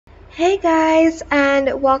Hey guys,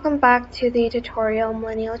 and welcome back to the Tutorial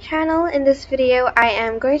Millennial channel. In this video, I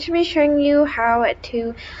am going to be showing you how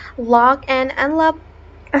to lock and unlock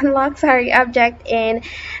object in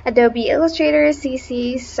Adobe Illustrator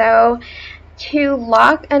CC. So to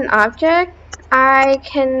lock an object, I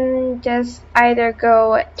can just either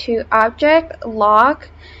go to Object, Lock,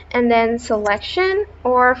 and then Selection,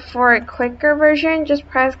 or for a quicker version, just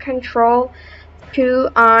press Ctrl 2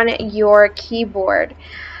 on your keyboard.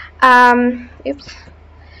 Oops.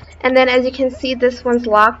 And then as you can see, this one's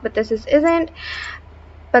locked, but this isn't.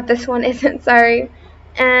 But this one isn't, sorry.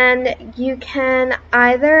 And you can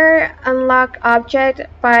either unlock object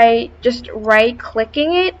by just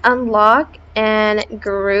right-clicking it, unlock, and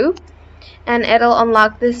group, and it'll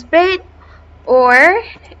unlock this bit. Or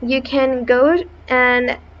you can go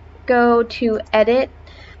to Edit,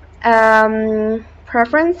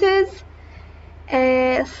 Preferences,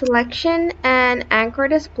 Selection and Anchor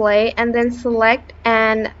Display, and then select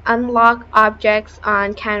and unlock objects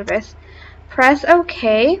on canvas. Press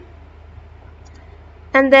OK,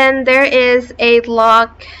 and then there is a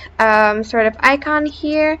lock sort of icon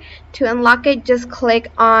here. To unlock it, just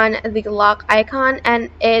click on the lock icon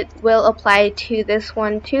and it will apply to this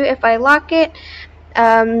one too. If I lock it,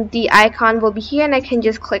 the icon will be here and I can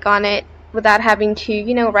just click on it without having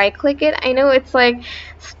to, right click it. I know it's like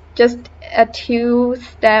just a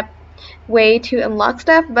two-step way to unlock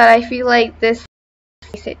stuff, but I feel like this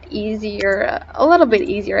makes it easier, a little bit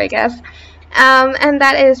easier, I guess. And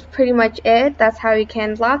that is pretty much it. That's how you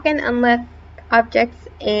can lock and unlock objects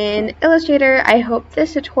in Illustrator. I hope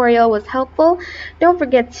this tutorial was helpful. Don't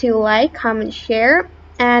forget to like, comment, share,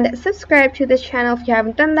 and subscribe to this channel if you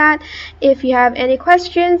haven't done that. If you have any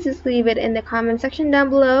questions, just leave it in the comment section down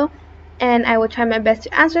below, and I will try my best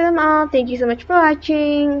to answer them all. Thank you so much for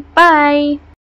watching. Bye!